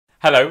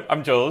Hello,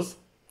 I'm Jules.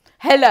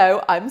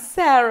 Hello, I'm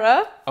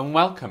Sarah. And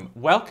welcome.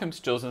 Welcome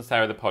to Jules and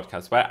Sarah, the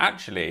podcast, where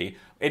actually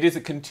it is a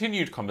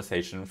continued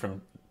conversation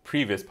from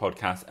previous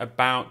podcasts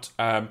about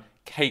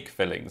cake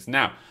fillings.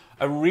 Now,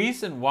 a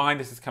reason why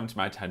this has come to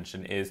my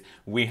attention is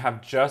we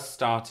have just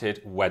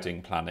started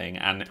wedding planning,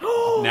 and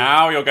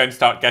now you're going to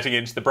start getting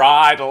into the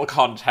bridal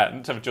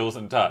content of Jules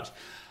and Dutch.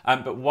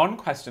 But one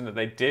question that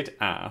they did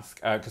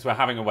ask, because we're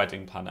having a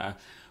wedding planner,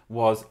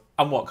 was,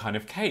 and what kind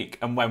of cake?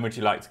 And when would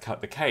you like to cut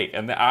the cake?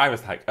 And I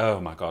was like, oh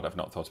my God, I've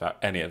not thought about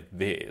any of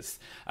this.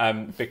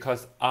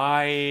 Because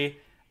I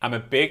am a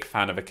big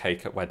fan of a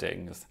cake at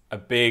weddings. A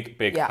big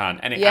fan.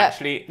 And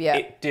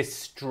it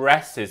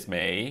distresses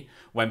me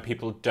when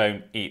people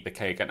don't eat the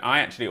cake. And I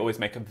actually always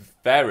make a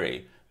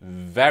very,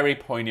 very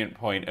poignant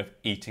point of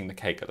eating the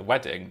cake at the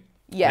wedding.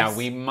 Yes. Now,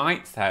 we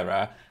might,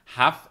 Sarah,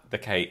 have the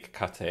cake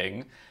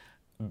cutting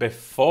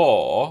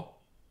before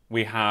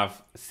we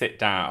have sit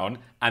down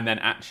and then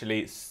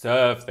actually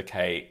serve the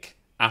cake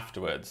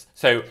afterwards.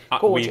 So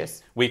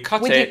gorgeous. We cut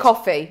with it. With your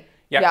coffee.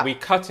 Yeah, we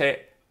cut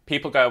it.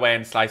 People go away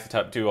and slice it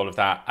up, do all of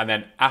that. And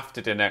then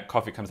after dinner,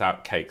 coffee comes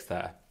out, cake's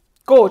there.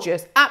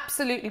 Gorgeous.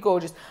 Absolutely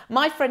gorgeous.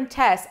 My friend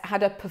Tess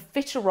had a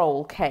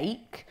profiterole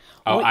cake.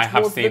 Oh, I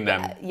have seen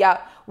them. Yeah,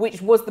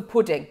 which was the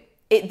pudding.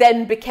 It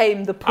then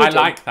became the pudding.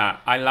 I like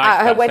that.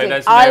 Her wedding. So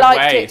there's no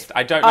waste.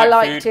 I don't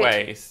like food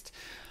waste.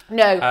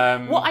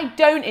 No, what I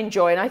don't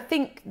enjoy, and I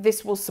think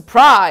this will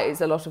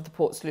surprise a lot of the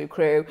Portslade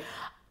crew,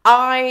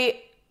 I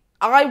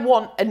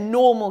want a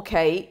normal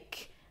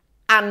cake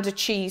and a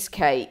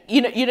cheesecake.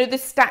 You know the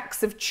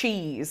stacks of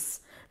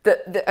cheese.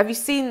 Have you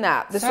seen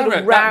that? The Sarah, sort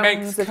of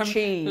rounds that makes of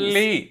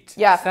complete cheese.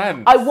 Yeah,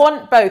 sense. I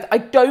want both.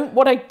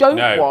 What I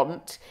don't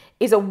want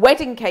is a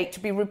wedding cake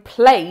to be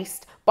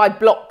replaced by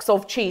blocks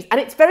of cheese,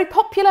 and it's very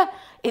popular.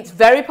 It's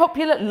very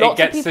popular. Lots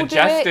of people do it.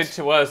 It gets suggested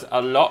to us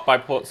a lot by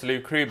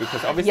Portslade crew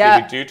because obviously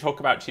we do talk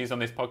about cheese on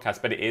this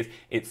podcast, but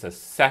it's a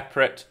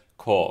separate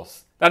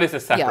course. That is a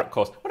separate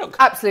course. We're not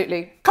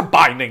absolutely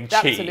combining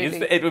cheese.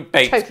 It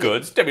baked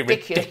goods. Don't be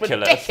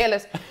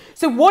ridiculous.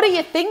 So what are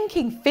you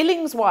thinking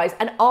fillings-wise?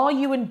 And are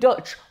you and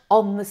Dutch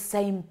on the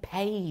same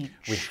page?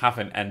 We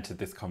haven't entered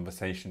this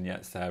conversation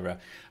yet, Sarah.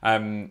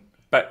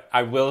 But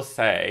I will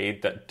say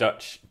that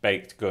Dutch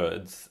baked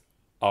goods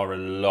are a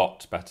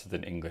lot better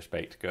than English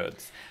baked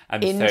goods,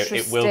 and so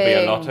it'll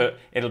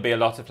be a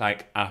lot of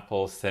like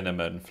apple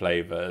cinnamon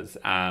flavors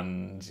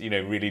and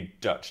really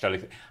Dutch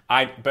delicacy.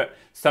 But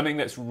something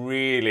that's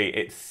really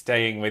it's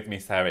staying with me,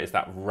 Sarah, is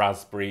that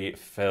raspberry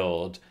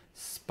filled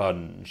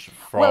sponge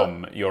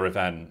from your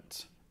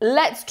event.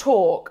 Let's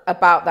talk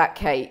about that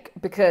cake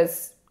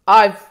because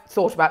I've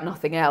thought about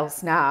nothing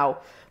else now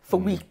for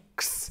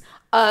weeks.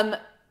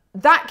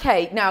 That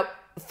cake. Now,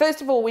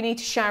 first of all, we need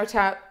to shout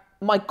out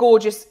my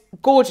gorgeous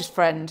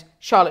friend,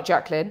 Charlotte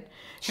Jacqueline.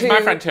 She's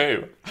my friend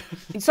too.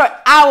 Sorry,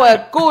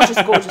 our gorgeous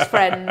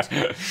friend,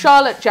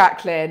 Charlotte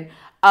Jacqueline,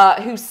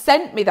 who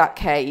sent me that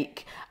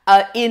cake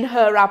in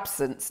her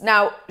absence.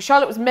 Now,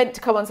 Charlotte was meant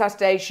to come on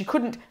Saturday. She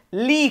couldn't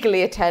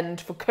legally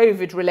attend for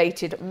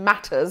COVID-related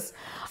matters.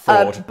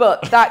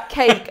 But that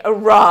cake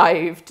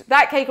arrived.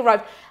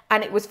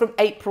 And it was from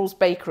April's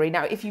Bakery.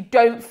 Now, if you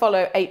don't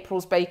follow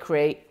April's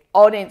Bakery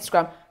on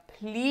Instagram,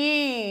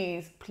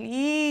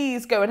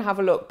 please go and have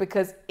a look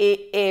because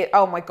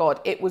oh my God,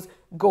 it was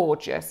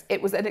gorgeous.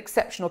 It was an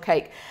exceptional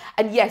cake.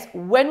 And yes,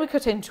 when we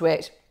cut into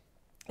it,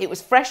 it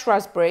was fresh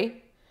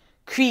raspberry,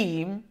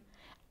 cream,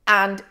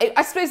 and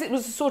I suppose it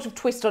was a sort of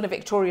twist on a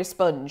Victoria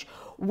sponge,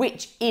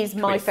 which is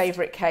my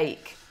favourite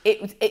cake.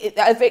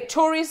 A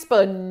Victoria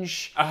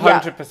sponge.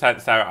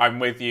 100%, Sarah. I'm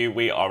with you.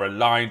 We are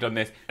aligned on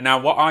this. Now,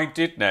 what I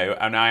did know,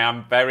 and I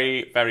am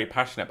very, very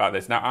passionate about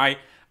this. Now,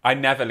 I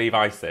never leave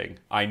icing.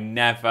 I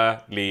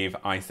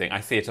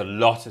see it a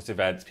lot at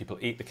events. People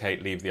eat the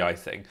cake, leave the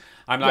icing.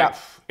 I'm like,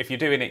 if you're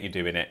doing it, you're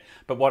doing it.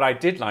 But what I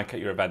did like at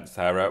your event,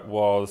 Sarah,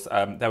 was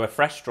there were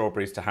fresh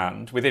strawberries to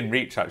hand, within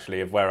reach,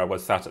 actually, of where I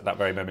was sat at that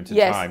very moment in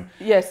time.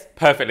 Yes.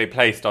 Perfectly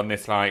placed on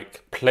this,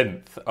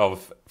 plinth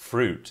of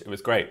fruit. It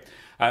was great.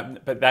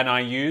 But then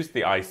I used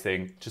the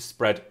icing to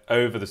spread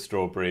over the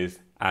strawberries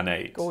and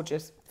ate.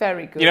 Gorgeous.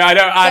 Very good. I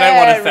don't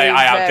want to say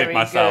I outdid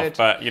myself,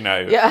 but,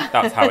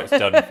 that's how it's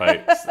done,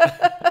 folks.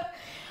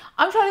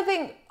 I'm trying to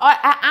think.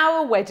 At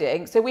our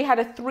wedding, so we had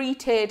a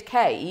 3-tiered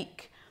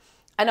cake,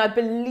 and I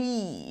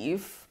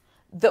believe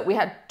that we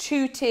had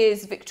 2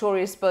 tiers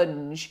Victoria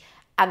sponge,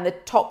 and the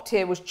top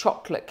tier was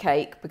chocolate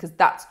cake, because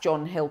that's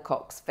John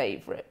Hilcock's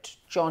favourite.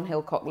 John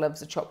Hilcock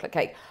loves a chocolate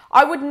cake.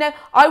 I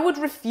would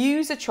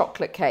refuse a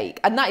chocolate cake,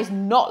 and that is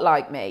not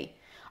like me.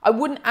 I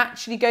wouldn't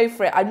actually go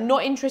for it. I'm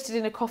not interested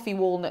in a coffee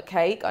walnut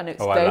cake. I know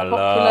it's very popular.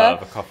 I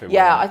love a coffee walnut.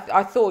 Yeah,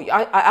 I thought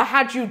I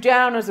had you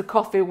down as a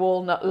coffee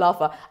walnut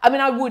lover. I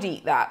mean, I would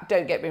eat that.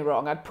 Don't get me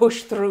wrong. I'd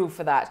push through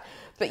for that.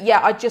 But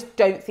yeah, I just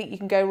don't think you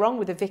can go wrong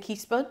with a Vicky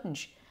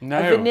sponge. No,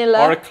 a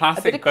vanilla, or a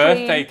classic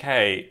birthday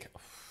cake.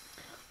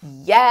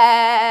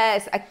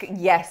 Yes,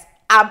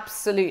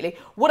 absolutely.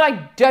 What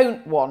I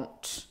don't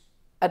want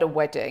at a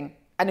wedding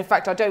And in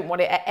fact, I don't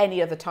want it at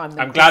any other time than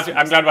I'm glad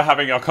we're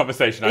having our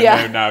conversation. I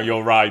know now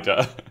you're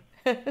rider.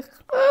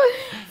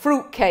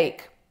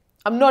 Fruitcake.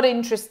 I'm not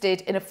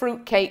interested in a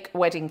fruitcake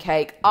wedding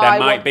cake. There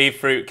might be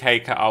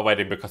fruitcake at our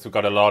wedding because we've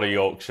got a lot of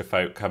Yorkshire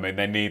folk coming.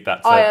 They need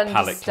that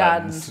palate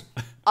cleanse.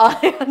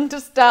 I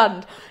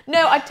understand.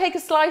 No, I'd take a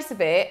slice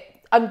of it.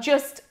 I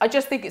just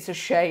think it's a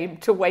shame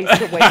to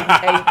waste a wedding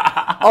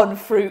cake on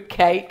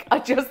fruitcake. I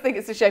just think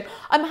it's a shame.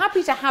 I'm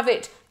happy to have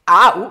it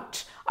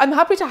out. I'm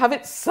happy to have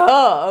it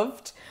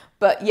served.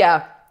 But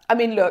yeah, I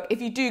mean, look,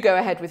 if you do go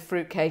ahead with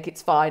fruitcake,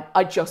 it's fine.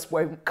 I just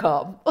won't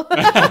come.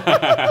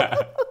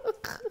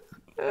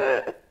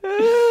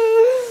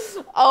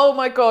 Oh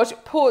my gosh,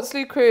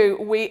 Portslade crew,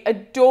 we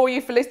adore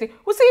you for listening.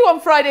 We'll see you on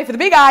Friday for the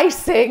big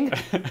icing.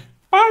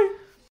 Bye.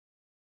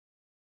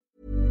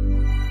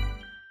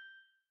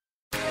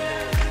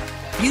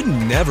 You'd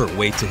never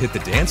wait to hit the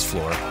dance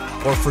floor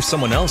or for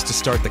someone else to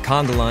start the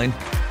conga line,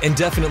 and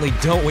definitely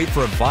don't wait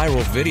for a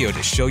viral video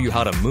to show you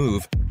how to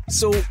move.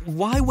 So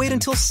why wait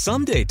until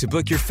someday to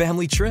book your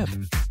family trip?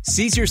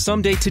 Seize your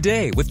someday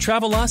today with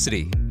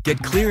Travelocity.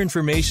 Get clear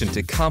information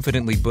to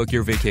confidently book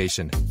your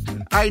vacation.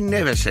 I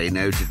never say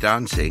no to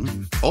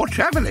dancing or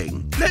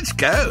travelling. Let's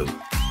go.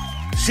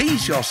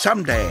 Seize your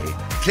someday.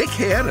 Click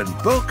here and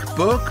book.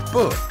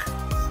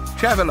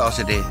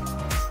 Travelocity.